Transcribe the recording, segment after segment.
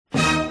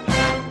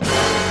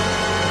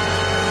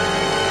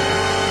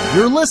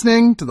You're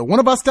listening to the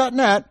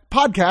oneofus.net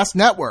podcast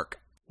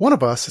network. One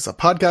of Us is a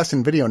podcast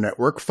and video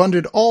network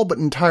funded all but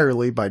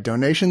entirely by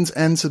donations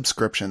and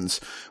subscriptions.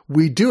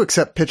 We do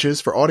accept pitches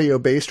for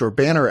audio-based or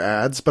banner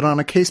ads, but on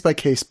a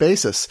case-by-case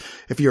basis.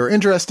 If you are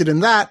interested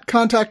in that,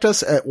 contact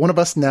us at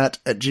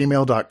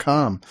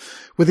oneofusnet@gmail.com.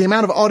 With the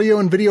amount of audio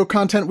and video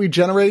content we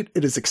generate,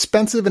 it is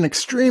expensive and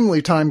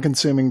extremely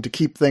time-consuming to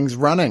keep things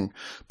running.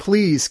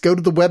 Please go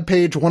to the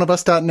webpage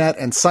oneofus.net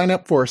and sign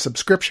up for a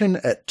subscription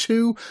at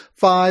 $2,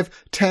 $5,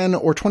 $10,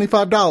 or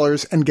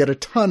 $25 and get a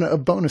ton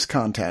of bonus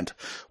content.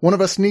 One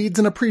of Us needs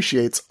and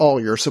appreciates all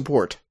your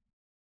support.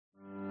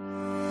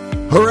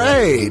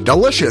 Hooray!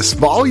 Delicious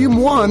Volume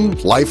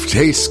 1, Life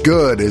Tastes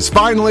Good, is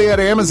finally at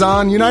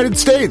Amazon United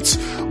States.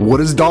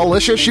 What is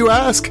delicious, you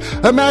ask?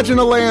 Imagine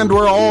a land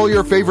where all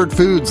your favorite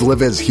foods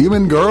live as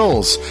human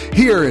girls.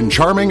 Here in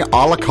charming a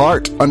la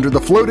carte, under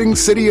the floating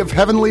city of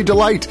heavenly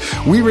delight,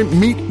 we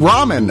meet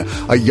Ramen,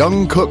 a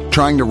young cook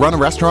trying to run a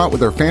restaurant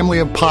with her family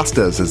of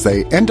pastas as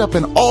they end up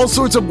in all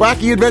sorts of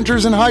wacky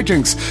adventures and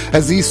hijinks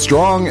as these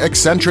strong,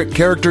 eccentric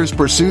characters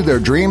pursue their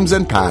dreams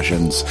and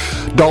passions.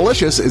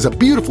 Delicious is a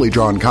beautifully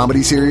drawn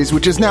comedy series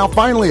which is now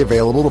finally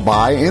available to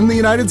buy in the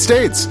United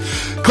States.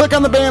 Click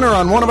on the banner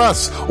on One of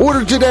Us,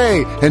 order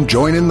today, and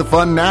join in the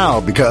fun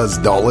now because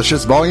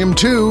Delicious Volume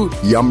 2,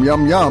 Yum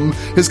Yum Yum,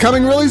 is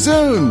coming really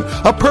soon.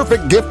 A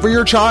perfect gift for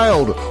your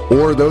child,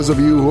 or those of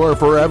you who are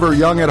forever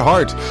young at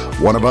heart.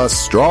 One of Us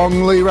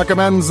strongly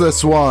recommends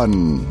this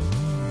one.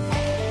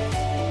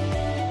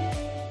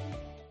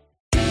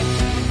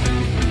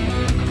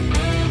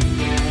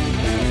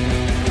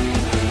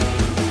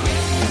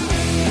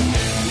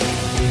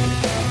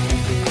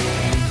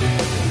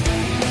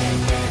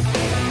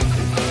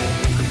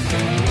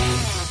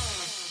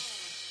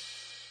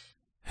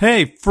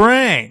 Hey,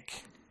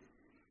 Frank.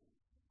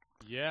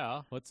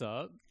 Yeah, what's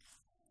up?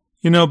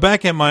 You know,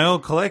 back at my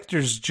old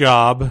collector's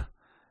job,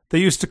 they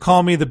used to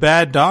call me the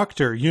bad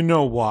doctor. You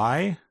know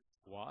why?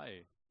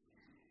 Why?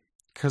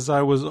 Because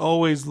I was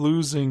always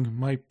losing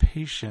my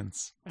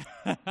patience.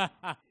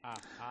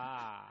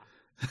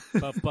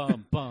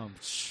 Bum bum.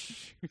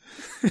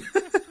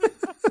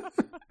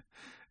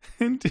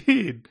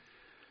 Indeed.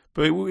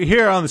 But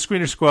here on the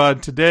Screener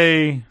Squad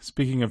today,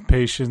 speaking of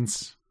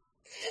patience,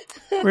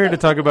 we're here to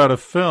talk about a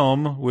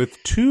film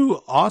with 2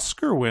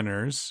 Oscar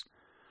winners,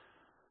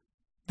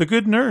 The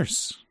Good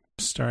Nurse,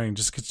 starring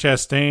Jessica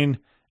Chastain,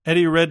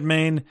 Eddie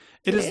Redmayne.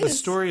 It is the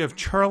story of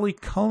Charlie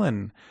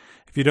Cullen.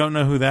 If you don't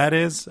know who that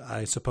is,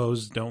 I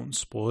suppose don't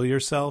spoil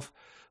yourself.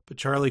 But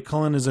Charlie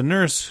Cullen is a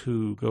nurse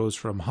who goes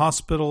from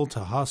hospital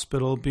to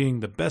hospital,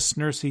 being the best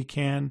nurse he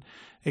can,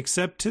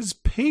 except his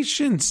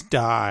patients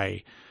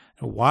die.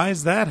 Why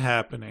is that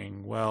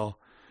happening? Well,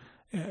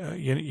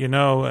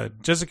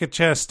 Jessica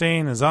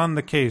Chastain is on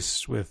the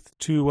case with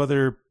 2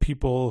 other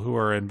people who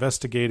are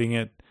investigating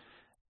it,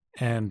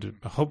 and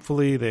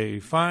hopefully they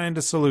find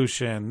a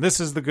solution. This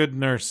is The Good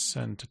Nurse,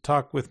 and to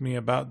talk with me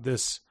about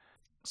this,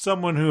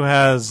 someone who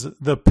has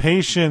the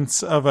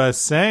patience of a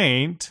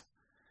saint,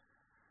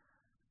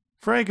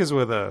 Frank is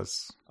with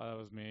us. That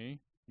was me.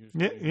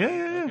 Yeah.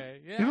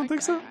 Okay. Yeah, You don't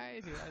think so?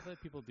 I do. I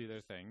let people do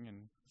their thing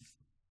and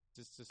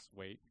just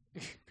wait.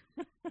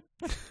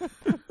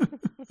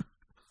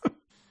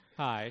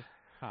 Hi.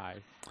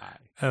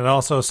 And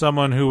also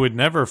someone who would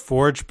never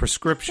forge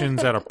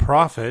prescriptions at a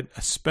profit,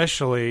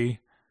 especially,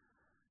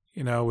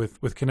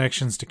 with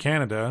connections to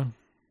Canada.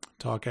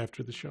 Talk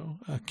after the show.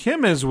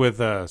 Kim is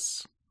with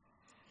us.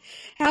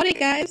 Howdy,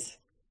 guys.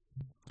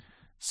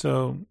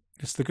 So,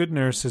 it's The Good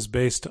Nurse is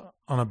based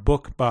on a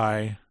book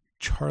by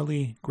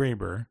Charlie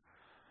Graeber,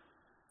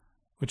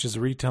 which is a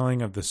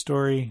retelling of the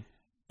story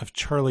of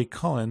Charlie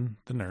Cullen,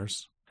 the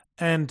nurse,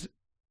 and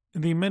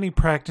the many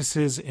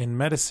practices in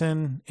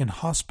medicine, in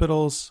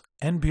hospitals,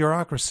 and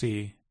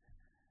bureaucracy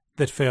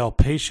that fail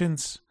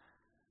patients,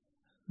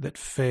 that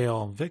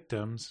fail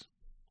victims,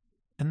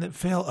 and that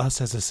fail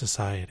us as a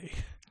society.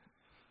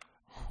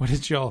 What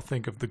did y'all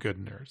think of The Good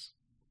Nurse?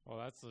 Well,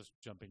 that's just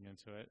jumping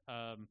into it.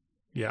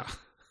 Yeah.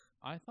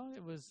 I thought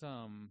it was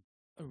a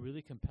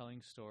really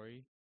compelling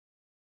story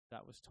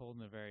that was told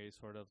in a very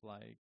sort of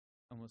like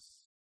almost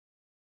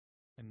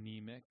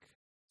anemic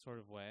sort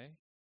of way.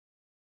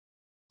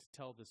 To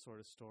tell this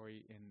sort of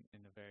story in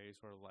a very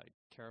sort of like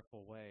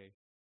careful way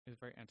is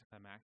very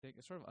anticlimactic.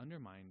 It sort of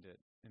undermined it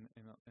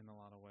in a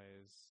lot of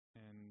ways,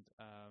 and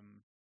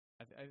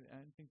I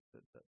think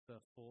that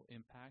the full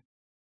impact,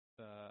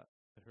 the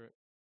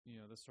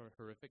sort of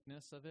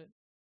horrificness of it,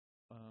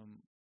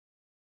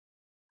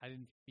 I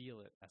didn't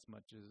feel it as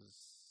much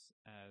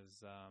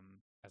as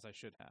I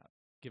should have,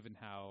 given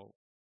how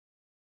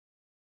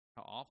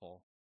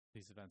awful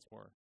these events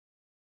were.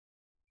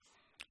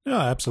 No,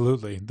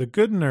 absolutely. The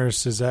Good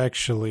Nurse is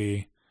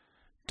actually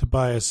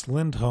Tobias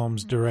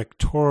Lindholm's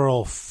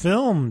directorial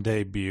film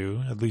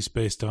debut, at least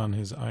based on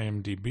his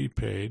IMDb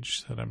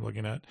page that I'm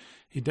looking at.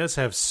 He does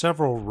have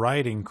several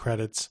writing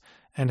credits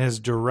and has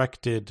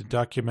directed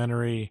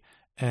documentary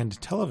and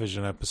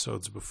television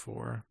episodes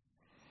before.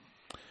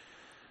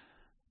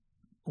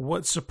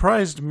 What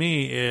surprised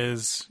me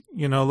is,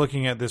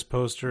 looking at this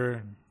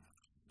poster,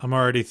 I'm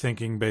already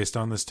thinking based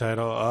on this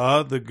title,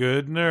 oh, The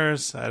Good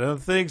Nurse. I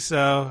don't think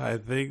so. I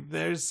think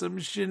there's some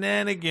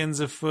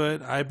shenanigans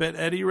afoot. I bet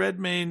Eddie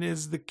Redmayne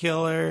is the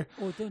killer.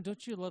 Oh,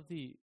 don't you love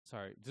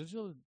don't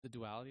you love the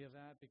duality of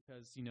that?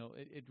 Because,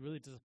 it really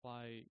does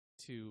apply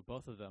to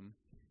both of them.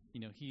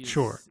 He is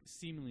Sure.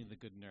 seemingly the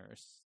good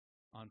nurse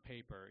on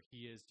paper.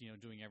 He is,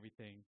 doing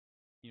everything.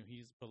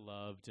 He's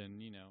beloved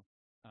and,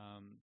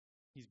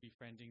 he's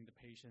befriending the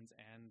patients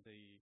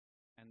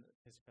and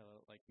his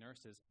fellow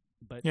nurses.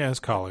 But Yeah, his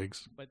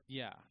colleagues. But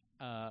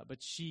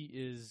but she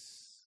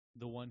is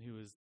the one who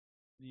is,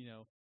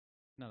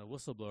 not a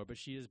whistleblower, but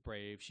she is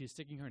brave. She is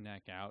sticking her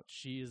neck out.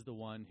 She is the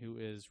one who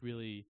is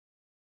really,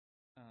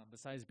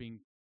 besides being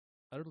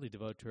utterly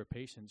devoted to her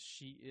patients,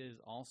 she is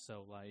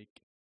also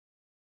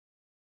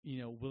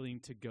willing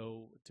to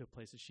go to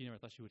places she never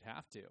thought she would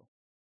have to,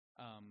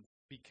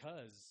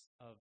 because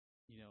of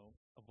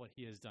what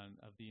he has done,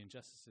 of the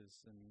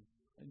injustices and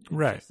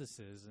Right.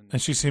 injustices,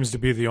 And she seems to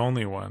be the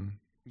only one.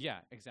 Yeah,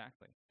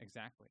 exactly.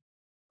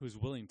 Who's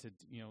willing to,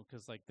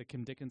 because the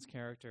Kim Dickens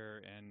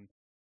character and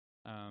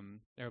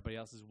everybody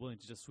else is willing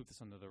to just sweep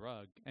this under the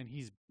rug, and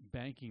he's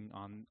banking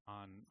on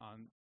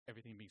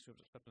everything being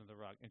swept under the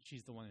rug, and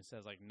she's the one who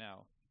says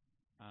no.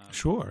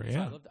 Sure,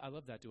 yeah. So I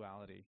love that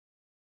duality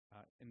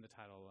in the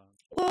title alone.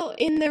 Well,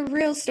 in the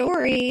real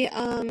story,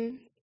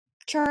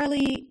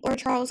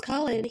 Charles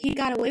Cullen, he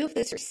got away with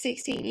this for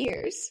 16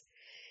 years.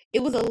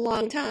 It was a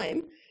long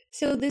time.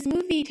 So this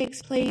movie takes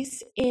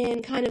place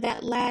in kind of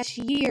that last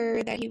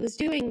year that he was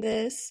doing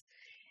this,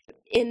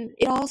 and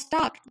it all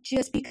stopped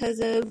just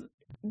because of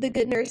the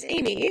good nurse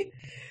Amy,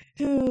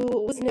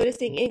 who was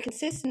noticing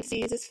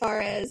inconsistencies as far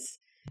as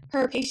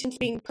her patients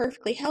being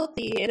perfectly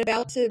healthy and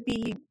about to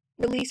be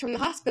released from the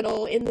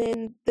hospital, and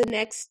then the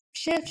next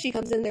shift she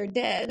comes in, they're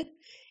dead.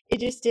 It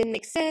just didn't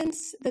make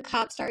sense. The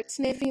cops start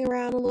sniffing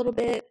around a little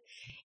bit,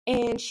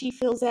 and she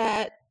feels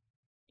that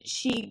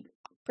she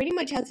pretty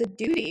much has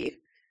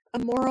a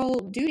moral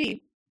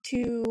duty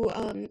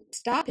to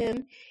stop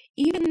him,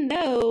 even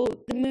though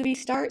the movie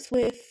starts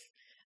with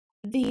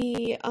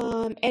the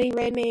Eddie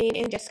Redmayne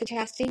and Jessica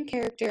Chastain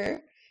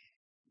character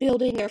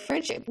building their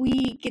friendship.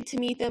 We get to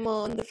meet them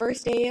on the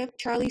first day of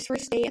Charlie's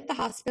first day at the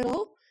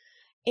hospital.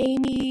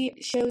 Amy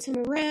shows him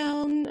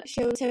around,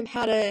 shows him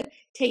how to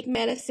take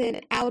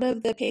medicine out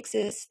of the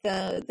Pyxis,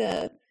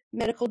 the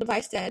medical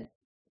device that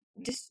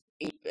just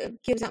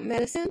gives out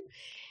medicine.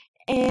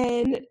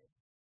 And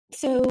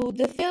so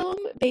the film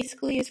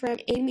basically is from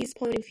Amy's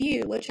point of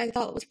view, which I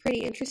thought was pretty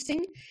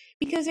interesting,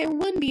 because there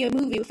wouldn't be a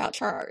movie without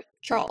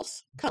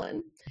Charles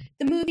Cullen.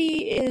 The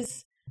movie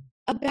is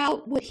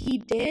about what he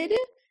did,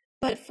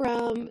 but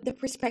from the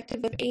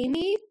perspective of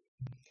Amy.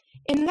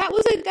 And that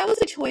was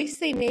a choice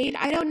they made.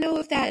 I don't know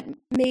if that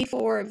made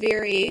for a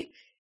very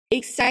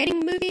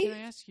exciting movie. Can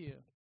I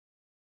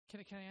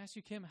ask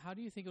you, Kim, how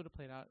do you think it would have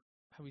played out?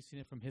 Have we seen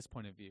it from his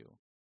point of view?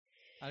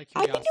 Out of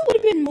I curiosity. think it would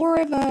have been more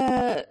of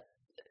a,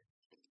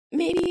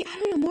 maybe, I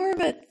don't know, more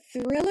of a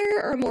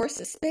thriller or more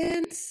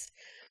suspense,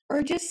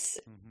 or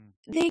just,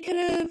 they could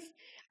have,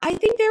 I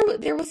think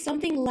there was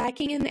something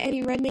lacking in the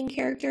Eddie Redmayne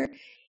character.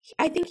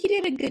 I think he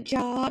did a good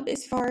job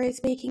as far as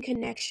making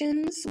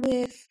connections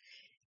with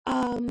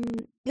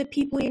the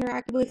people he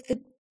interacted with,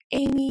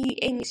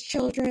 Amy's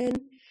children,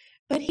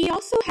 but he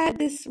also had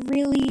this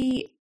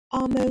really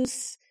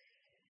almost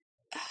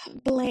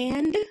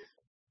bland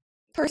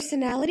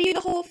personality the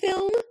whole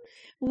film,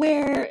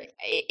 where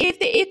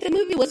if the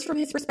movie was from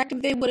his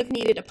perspective, they would have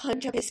needed to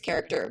punch up his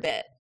character a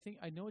bit.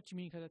 I know what you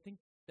mean, because I think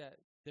that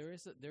there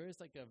is a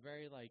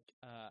very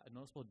a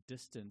noticeable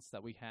distance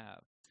that we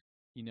have,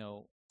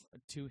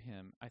 to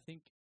him. I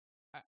think,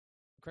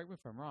 correct me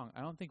if I'm wrong,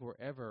 I don't think we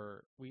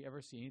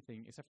ever see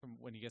anything except from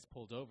when he gets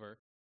pulled over.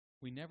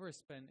 We never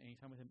spend any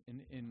time with him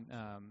in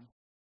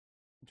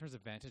terms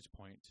of vantage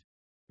point.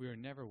 We are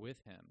never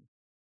with him,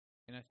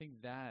 and I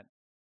think that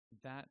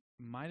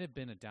might have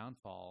been a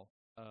downfall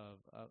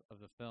of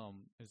the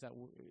film, is that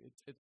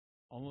it's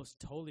almost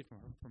totally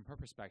from her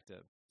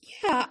perspective.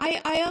 Yeah,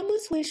 I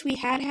almost wish we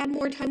had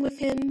more time with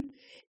him,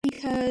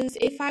 because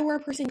if I were a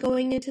person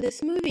going into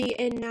this movie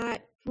and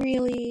not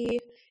really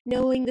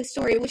knowing the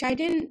story, which I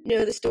didn't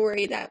know the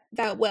story that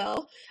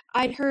well,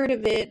 I'd heard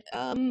of it,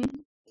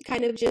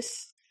 kind of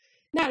just,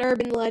 not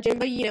urban legend,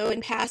 but,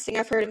 in passing,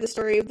 I've heard of the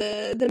story of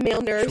the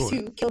male nurse Sure.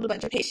 who killed a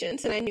bunch of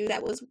patients, and I knew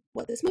that was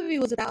what this movie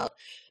was about.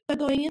 But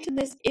going into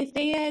this, if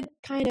they had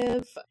kind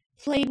of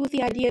played with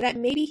the idea that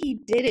maybe he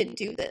didn't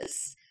do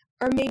this,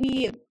 or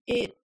maybe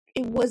it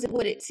wasn't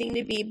what it seemed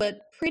to be,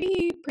 but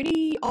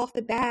pretty off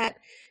the bat,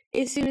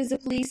 as soon as the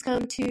police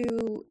come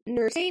to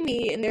Nurse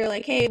Amy and they're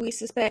like, hey, we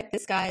suspect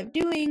this guy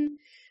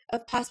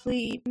of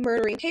possibly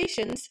murdering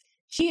patients,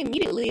 she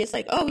immediately is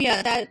like, oh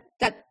yeah,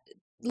 that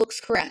looks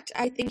correct.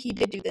 I think he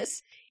did do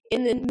this.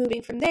 And then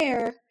moving from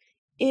there,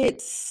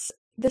 it's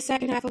the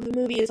second half of the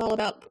movie is all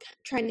about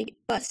trying to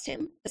bust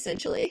him,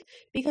 essentially.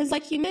 Because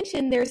like you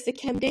mentioned, there's the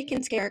Kim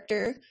Dickens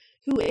character,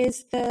 who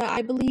is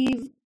I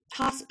believe,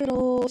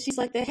 hospital, she's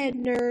like the head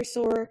nurse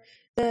or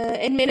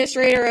the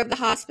administrator of the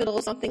hospital,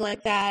 something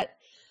like that.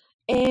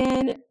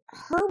 And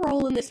her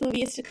role in this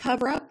movie is to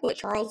cover up what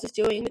Charles is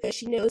doing because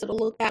she knows it'll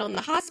look bad on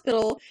the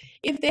hospital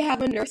if they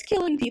have a nurse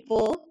killing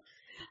people,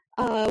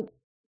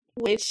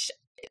 which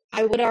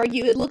I would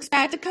argue it looks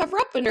bad to cover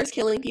up a nurse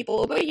killing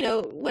people, but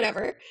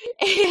whatever.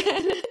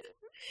 And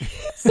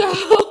so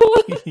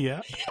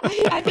Yeah.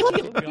 I feel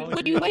like it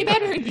would be way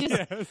better to just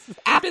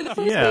after the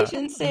first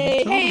patient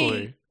say,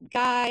 hey,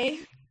 guy,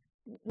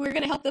 we're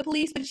going to help the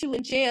police put you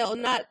in jail,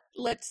 not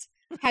let's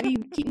have you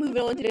keep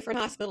moving on to different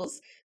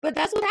hospitals. But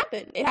that's what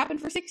happened. It happened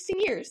for 16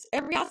 years.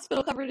 Every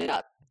hospital covered it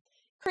up.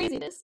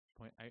 Craziness.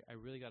 I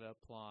really got to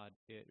applaud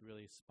it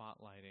really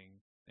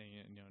spotlighting,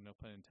 no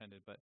pun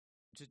intended, but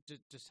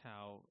just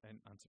how and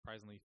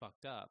unsurprisingly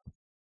fucked up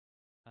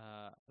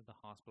the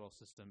hospital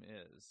system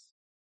is.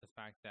 The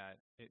fact that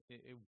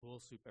it will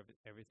sweep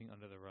everything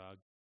under the rug,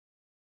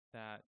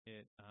 that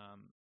it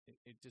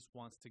just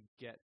wants to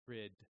get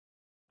rid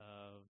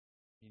of,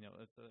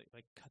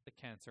 like cut the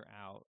cancer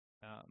out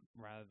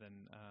rather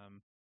than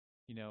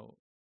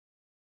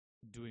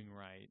doing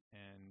right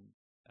and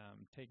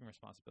taking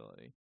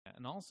responsibility,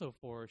 and also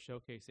for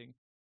showcasing.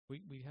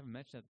 We haven't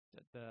mentioned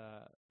that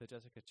the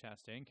Jessica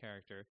Chastain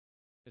character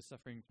is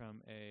suffering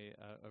from a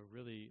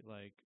really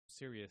like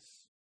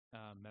serious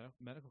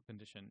medical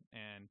condition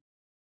and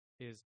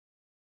is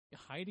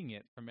hiding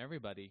it from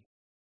everybody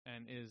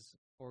and is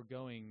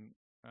foregoing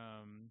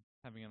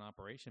having an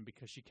operation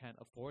because she can't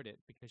afford it,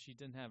 because she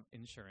didn't have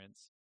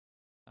insurance,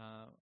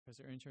 because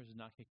her insurance did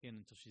not kick in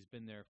until she's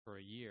been there for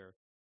a year,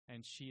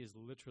 and she is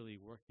literally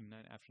working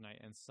night after night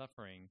and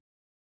suffering.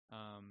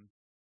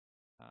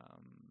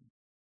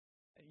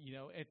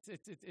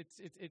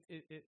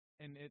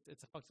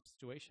 It's a fucked up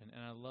situation,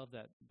 and I love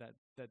that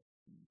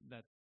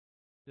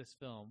this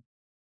film,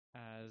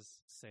 as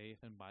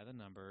safe and by the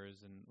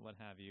numbers and what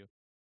have you,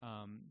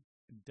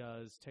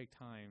 does take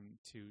time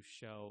to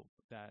show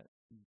that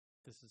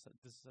this is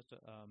such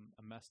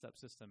a messed up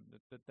system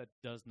that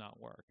does not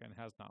work and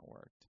has not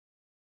worked.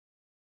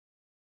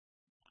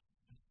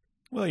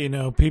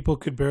 Well, people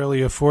could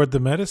barely afford the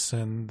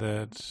medicine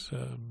that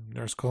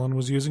Nurse Cullen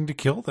was using to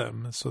kill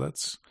them, so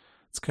it's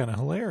kind of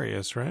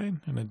hilarious, right?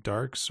 In a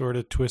dark, sort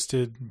of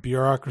twisted,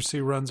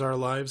 bureaucracy runs our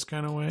lives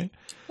kind of way.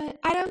 But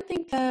I don't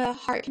think the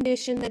heart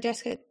condition that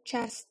Jessica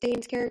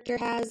Chastain's character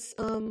has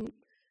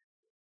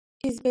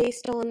is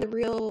based on the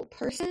real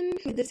person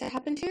who this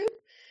happened to.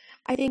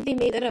 I think they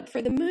made that up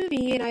for the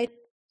movie, and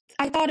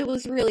I thought it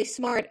was really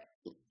smart.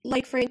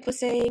 Like Frank was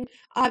saying,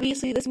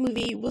 obviously this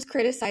movie was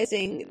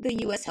criticizing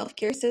the U.S.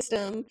 healthcare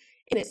system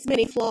and its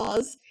many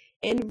flaws,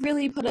 and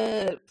really put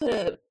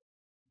a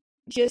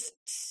just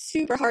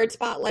super hard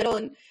spotlight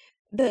on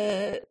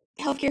the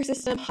healthcare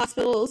system.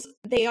 Hospitals,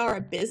 they are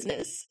a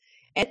business.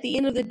 At the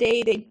end of the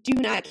day, they do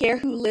not care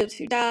who lives,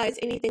 who dies,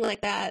 anything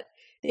like that.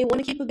 They want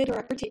to keep a good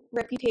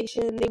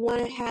reputation. They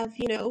want to have,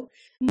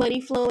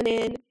 money flowing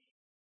in.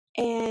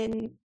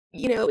 And,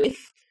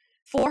 if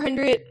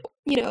 400,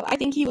 I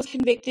think he was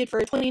convicted for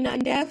 29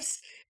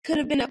 deaths, could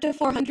have been up to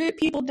 400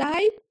 people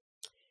died.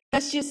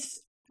 That's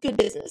just good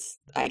business,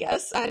 I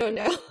guess. I don't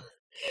know.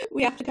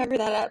 We have to cover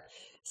that up.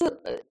 So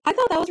I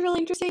thought that was really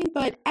interesting,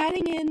 but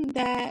adding in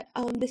that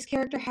this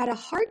character had a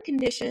heart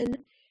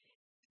condition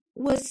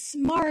was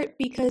smart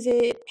because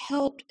it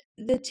helped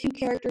the two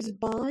characters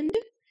bond.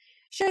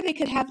 Sure, they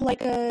could have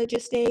like a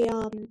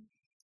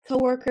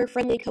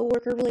friendly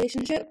coworker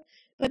relationship,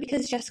 but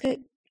because Jessica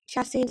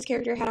Chastain's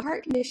character had a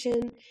heart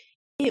condition,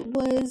 it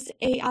was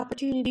a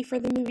opportunity for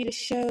the movie to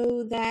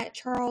show that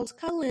Charles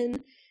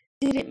Cullen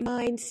didn't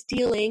mind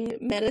stealing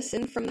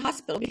medicine from the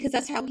hospital, because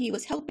that's how he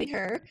was helping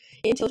her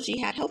until she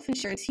had health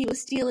insurance. He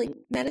was stealing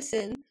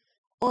medicine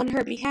on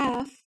her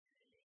behalf.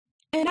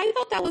 And I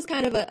thought that was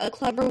kind of a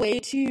clever way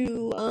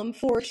to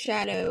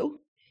foreshadow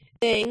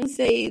things.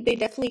 They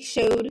definitely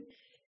showed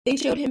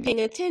him paying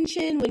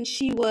attention when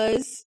she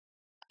was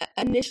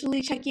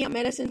initially checking out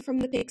medicine from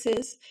the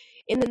Pixies,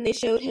 and then they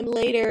showed him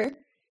later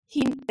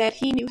that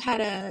he knew how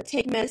to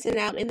take medicine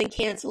out and then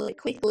cancel it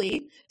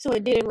quickly, so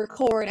it didn't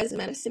record as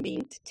medicine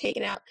being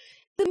taken out.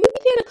 The movie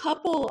did a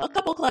couple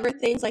clever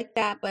things like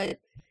that, but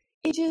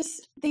they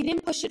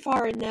didn't push it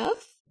far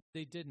enough.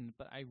 They didn't,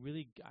 but I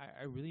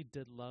really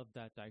did love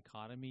that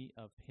dichotomy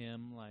of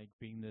him like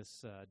being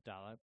this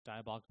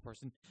diabolical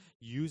person,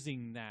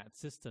 using that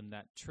system,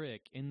 that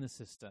trick in the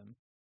system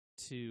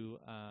to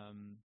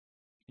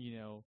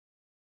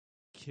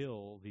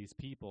kill these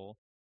people,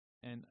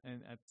 and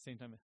at the same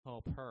time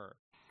help her.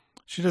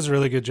 She does a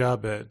really good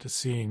job at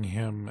seeing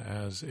him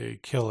as a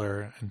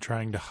killer and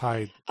trying to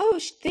hide. Oh,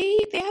 they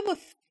have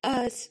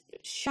a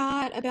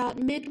shot about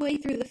midway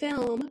through the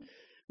film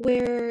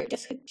where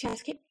Jessica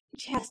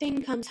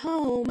Chastain comes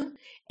home,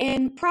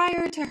 and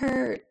prior to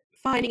her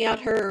finding out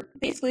her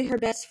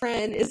best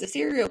friend is a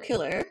serial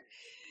killer,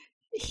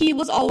 he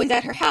was always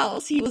at her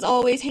house. He was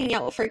always hanging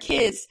out with her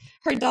kids.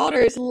 Her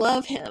daughters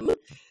love him.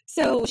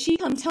 So she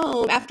comes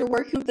home after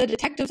working with the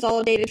detectives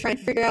all day to try and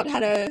figure out how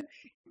to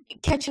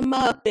catch him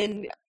up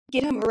and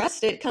get him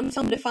arrested, comes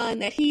home to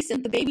find that he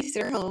sent the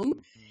babysitter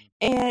home,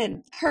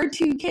 and her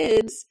two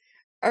kids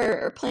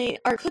are playing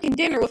are cooking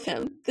dinner with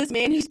him. This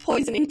man who's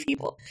poisoning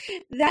people.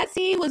 That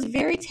scene was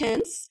very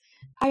tense.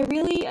 I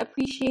really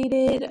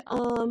appreciated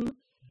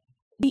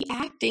the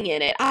acting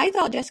in it. I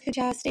thought Jessica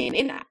Chastain,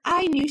 and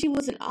I knew she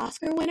was an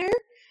Oscar winner,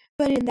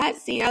 but in that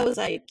scene, I was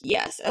like,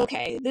 yes,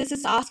 okay, this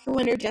is Oscar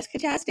winner Jessica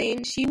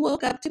Chastain. She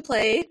woke up to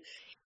play,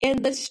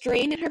 and the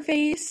strain in her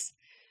face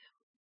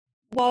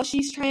while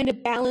she's trying to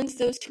balance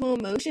those two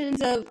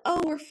emotions of,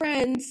 oh, we're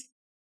friends,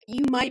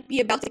 you might be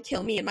about to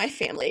kill me and my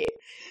family,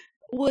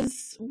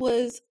 was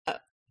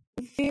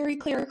very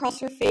clear across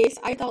her face.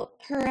 I thought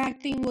her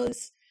acting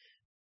was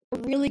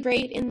really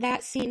great in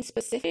that scene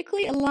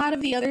specifically. A lot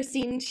of the other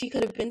scenes she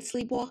could have been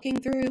sleepwalking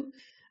through,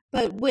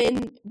 but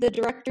when the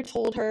director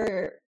told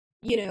her,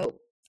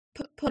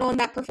 put on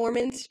that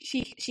performance,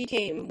 she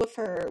came with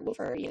her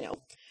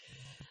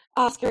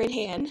Oscar in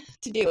hand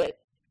to do it.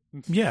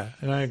 Yeah,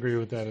 and I agree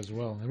with that as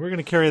well. And we're going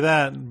to carry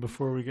that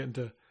before we get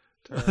into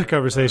other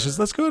conversations.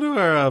 Let's go to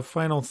our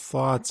final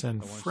thoughts.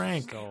 And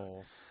Frank,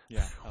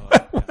 yeah,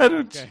 why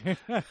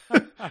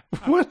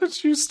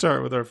don't you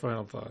start with our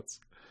final thoughts?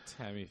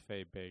 Tammy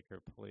Faye Baker,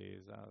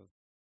 please.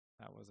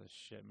 That was a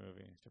shit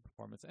movie. Shit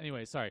performance.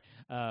 Anyway, sorry.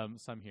 So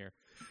I'm here.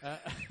 Have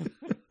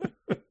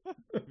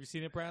you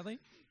seen it, Bradley?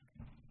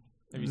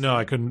 No,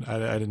 I couldn't.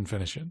 I didn't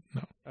finish it.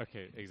 No.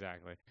 Okay,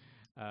 exactly.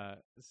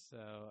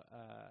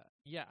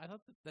 Yeah, I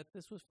thought that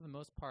this was, for the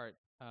most part,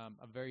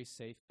 a very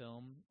safe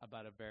film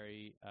about a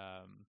very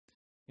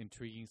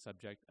intriguing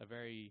subject.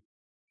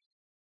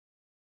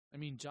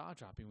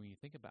 Jaw-dropping when you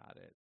think about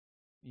it.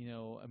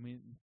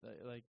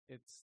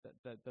 It's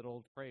that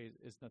old phrase,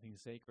 "is nothing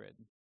sacred."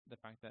 The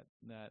fact that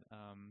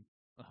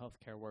a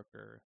healthcare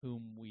worker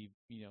whom we've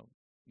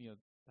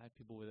had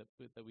people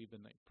that we've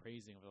been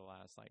praising over the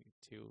last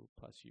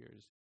 2+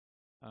 years,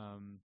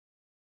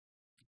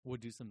 would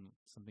do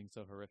something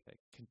so horrific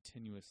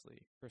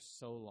continuously for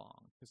so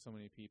long to so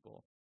many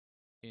people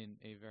in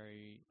a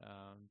very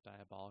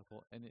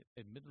diabolical and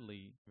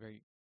admittedly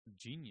very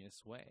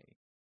genius way.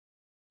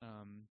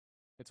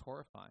 It's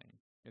horrifying.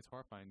 It's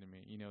horrifying to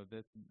me.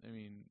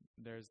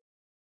 There's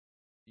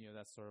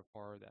that sort of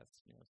horror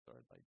that's sort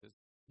of like this,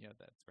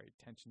 that's very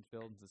tension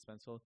filled and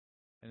suspenseful,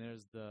 and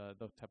there's the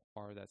type of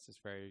horror that's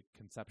just very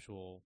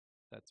conceptual.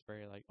 That's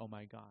very like, oh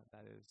my god,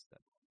 that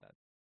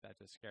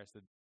just scares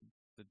me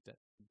to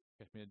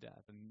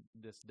death, and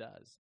this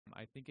does.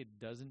 I think it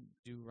doesn't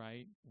do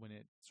right when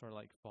it sort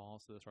of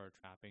falls to the sort of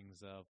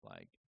trappings of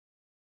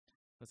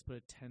let's put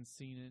a tense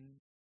scene in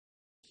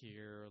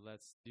here,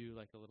 let's do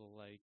a little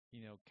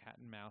cat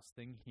and mouse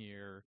thing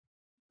here.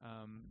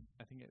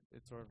 I think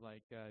it sort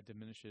of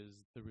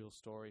diminishes the real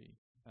story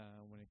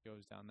when it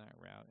goes down that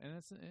route, and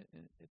it's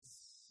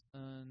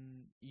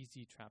an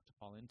easy trap to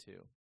fall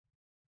into.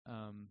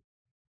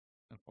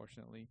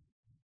 Unfortunately,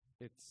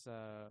 it's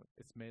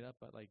made up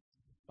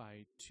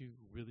by two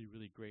really,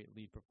 really great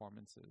lead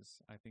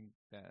performances. I think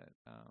that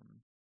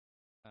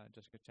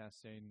Jessica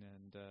Chastain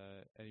and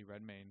Eddie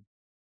Redmayne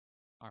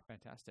are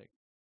fantastic.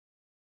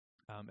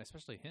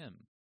 Especially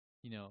him.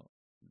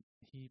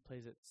 He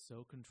plays it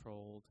so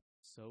controlled,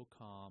 so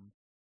calm,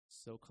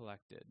 so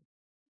collected,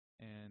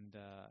 and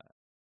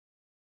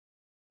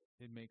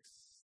it makes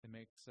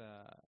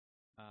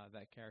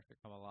that character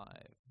come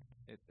alive.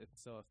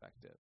 It's so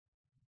effective.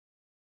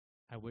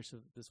 I wish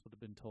that this would have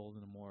been told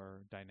in a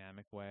more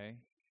dynamic way,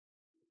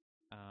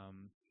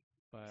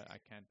 but I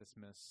can't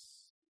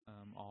dismiss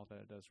all that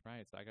it does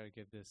right. So I got to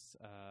give this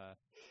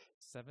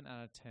 7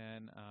 out of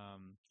 10.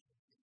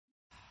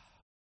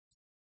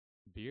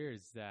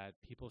 Beards that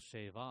people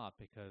shave off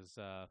because,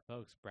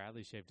 folks,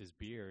 Bradley shaved his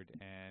beard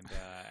and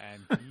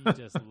he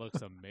just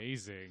looks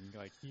amazing.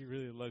 He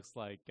really looks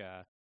like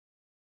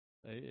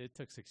it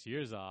took 6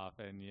 years off,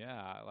 and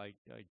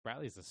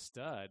Bradley's a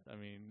stud.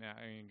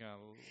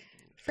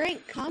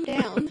 Frank, calm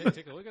down.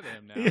 Take a look at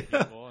him now,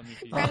 people.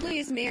 Bradley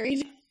is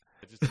married.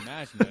 Just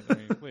imagine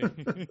it.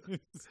 Please.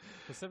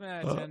 So 7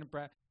 out of 10.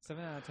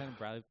 7 out of 10.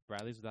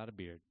 Bradley's without a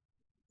beard.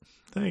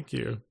 Thank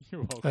you.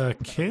 You're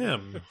welcome.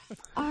 Kim.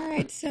 All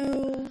right,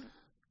 so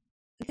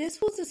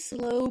this was a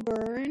slow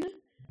burn.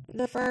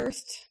 The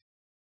first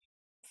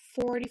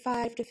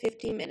 45 to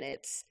 50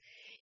 minutes.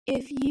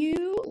 If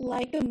you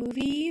like a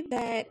movie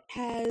that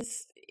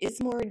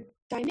is more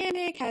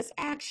dynamic, has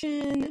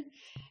action,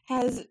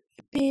 has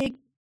big,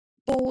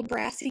 bold,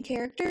 brassy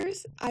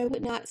characters, I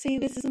would not say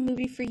this is a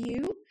movie for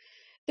you.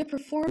 The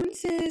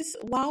performances,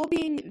 while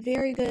being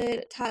very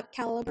good, top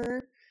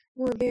caliber,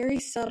 were very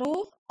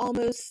subtle,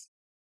 almost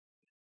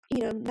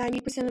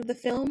 90% of the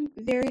film,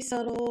 very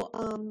subtle,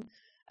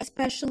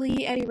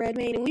 especially Eddie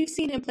Redmayne, and we've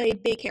seen him play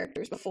big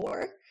characters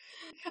before.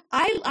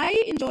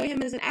 I enjoy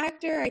him as an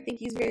actor. I think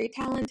he's very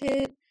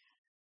talented.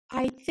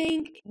 I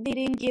think they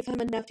didn't give him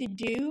enough to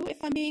do,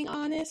 if I'm being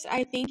honest.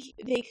 I think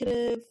they could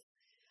have,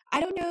 I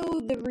don't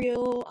know the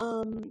real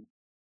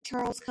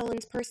Charles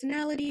Cullen's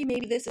personality.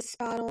 Maybe this is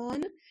spot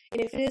on,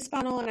 and if it is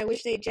spot on, I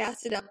wish they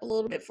jazzed it up a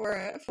little bit for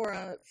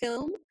a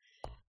film.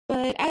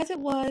 But as it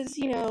was,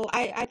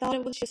 I thought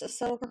it was just a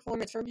subtle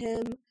performance from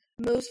him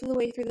most of the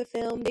way through the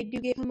film. They do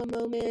give him a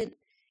moment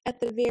at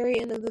the very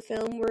end of the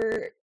film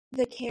where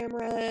the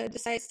camera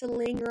decides to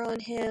linger on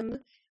him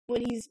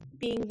when he's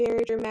being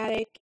very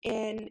dramatic,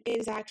 and it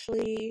is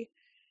actually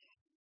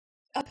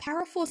a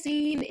powerful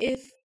scene,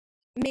 if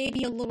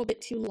maybe a little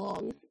bit too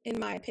long, in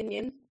my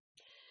opinion.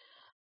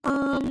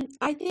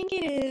 I think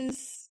it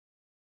is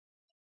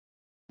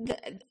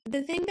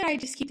the thing that I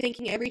just keep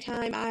thinking every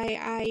time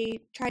I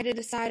try to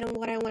decide on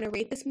what I want to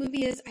rate this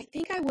movie is I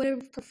think I would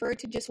have preferred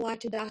to just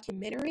watch a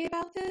documentary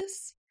about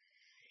this.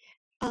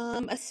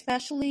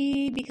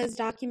 Especially because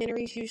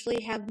documentaries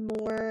usually have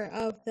more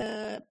of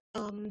the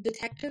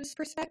detective's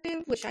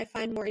perspective, which I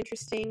find more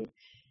interesting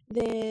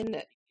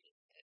than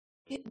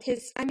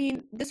his. I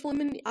mean, this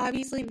woman,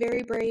 obviously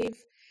very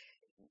brave.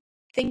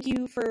 Thank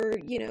you for,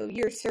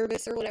 your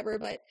service or whatever,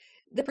 but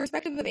the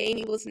perspective of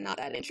Amy was not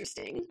that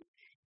interesting.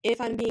 If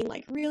I'm being,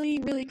 like, really,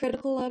 really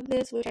critical of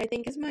this, which I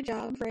think is my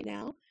job right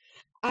now,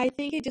 I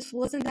think it just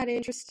wasn't that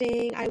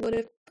interesting. I would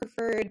have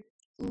preferred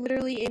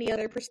literally any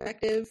other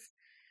perspective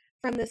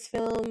from this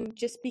film,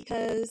 just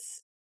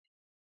because,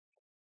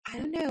 I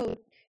don't know,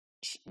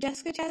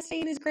 Jessica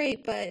Chastain is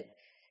great, but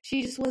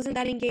she just wasn't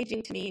that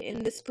engaging to me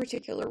in this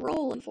particular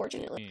role,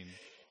 unfortunately.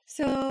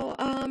 So,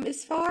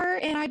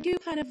 and I do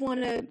kind of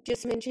want to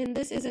just mention,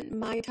 this isn't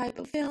my type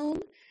of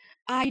film.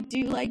 I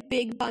do like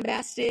big,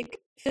 bombastic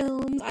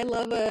films. I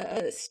love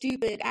a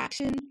stupid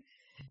action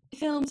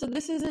film, so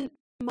this isn't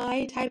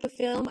my type of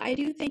film. I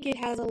do think it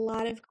has a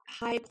lot of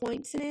high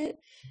points in it,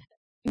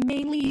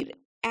 mainly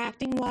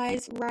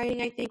acting-wise.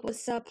 Writing, I think, was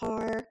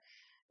subpar.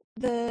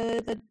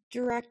 The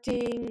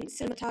directing,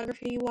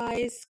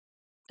 cinematography-wise,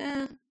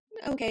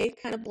 okay,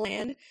 kind of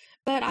bland.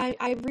 But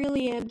I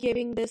really am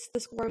giving this the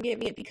score I'm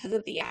giving it because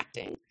of the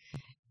acting.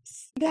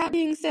 That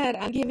being said,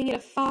 I'm giving it a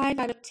 5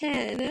 out of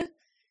 10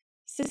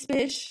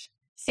 suspicious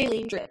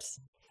saline drips.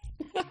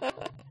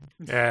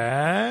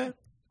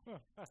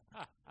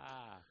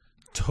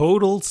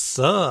 Total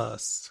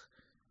sus.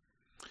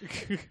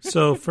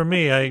 So for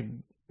me,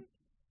 I'm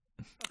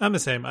the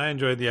same. I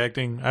enjoyed the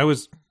acting. I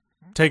was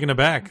taken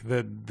aback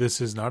that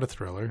this is not a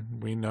thriller.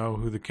 We know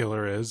who the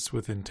killer is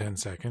within 10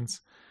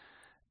 seconds.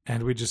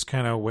 And we just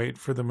kind of wait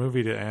for the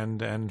movie to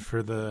end and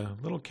for the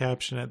little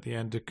caption at the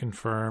end to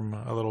confirm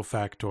a little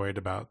factoid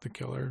about the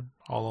killer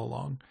all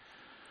along.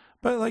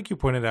 But like you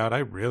pointed out, I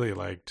really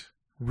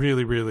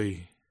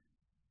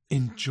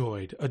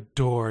enjoyed,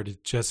 adored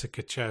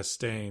Jessica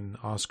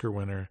Chastain, Oscar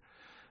winner,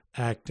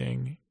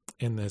 acting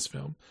in this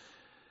film.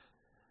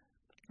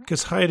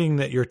 Because hiding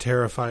that you're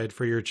terrified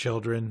for your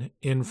children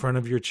in front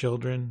of your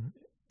children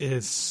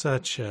is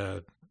such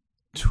a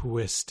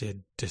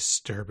twisted,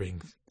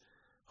 disturbing,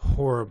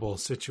 horrible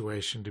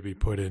situation to be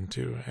put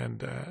into.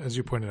 And as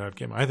you pointed out,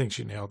 Kim, I think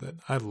she nailed it.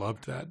 I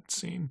loved that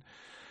scene.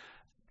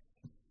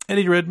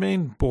 Eddie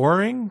Redmayne,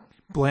 boring,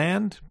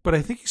 bland, but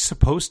I think he's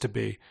supposed to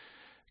be.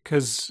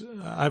 Because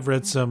I've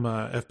read some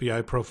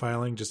FBI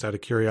profiling just out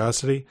of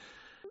curiosity.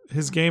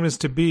 His game is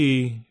to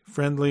be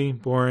friendly,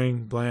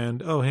 boring,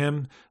 bland. Oh,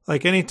 him.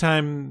 Like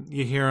anytime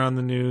you hear on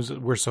the news,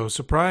 we're so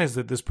surprised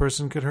that this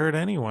person could hurt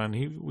anyone.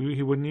 He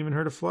wouldn't even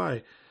hurt a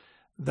fly.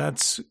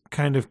 That's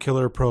kind of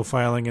killer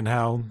profiling and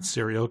how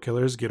serial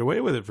killers get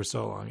away with it for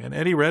so long. And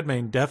Eddie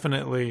Redmayne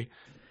definitely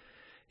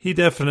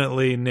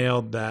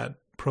nailed that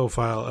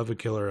profile of a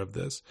killer of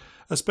this.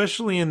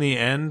 Especially in the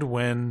end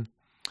when,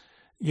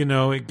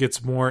 it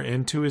gets more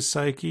into his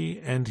psyche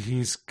and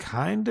he's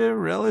kind of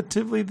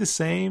relatively the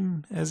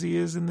same as he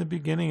is in the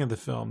beginning of the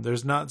film.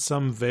 There's not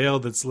some veil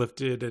that's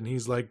lifted and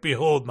he's like,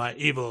 behold my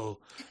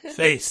evil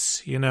face.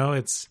 He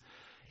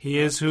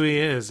is who he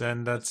is.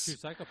 And that's true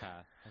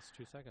psychopath.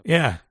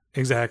 Yeah,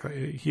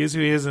 exactly. He is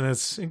who he is, and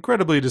it's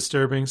incredibly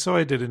disturbing, so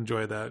I did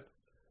enjoy that.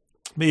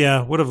 But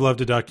yeah, would have loved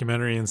a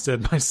documentary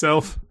instead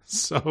myself.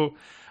 So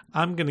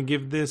I'm going to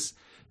give this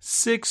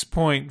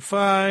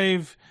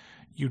 6.5.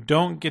 You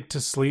don't get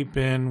to sleep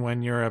in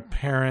when you're a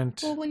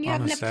parent. Well, when you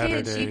have enough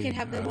kids, you can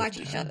have them watch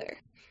each other.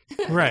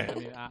 Right.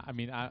 I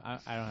don't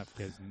have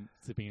kids, and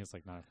sleeping is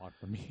like 9 o'clock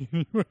for me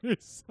anyway.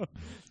 So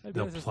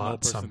they'll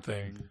plot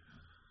something.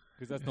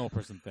 Because that's an old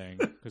person thing.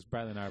 Because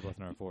Bradley and I are both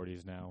in our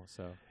 40s now,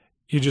 so.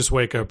 You just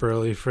wake up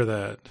early for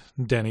that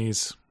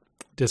Denny's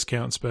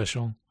discount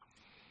special.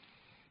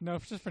 No,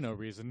 just for no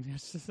reason.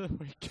 It's just a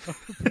wake up.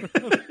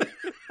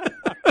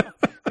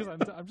 Because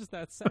I'm just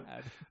that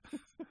sad.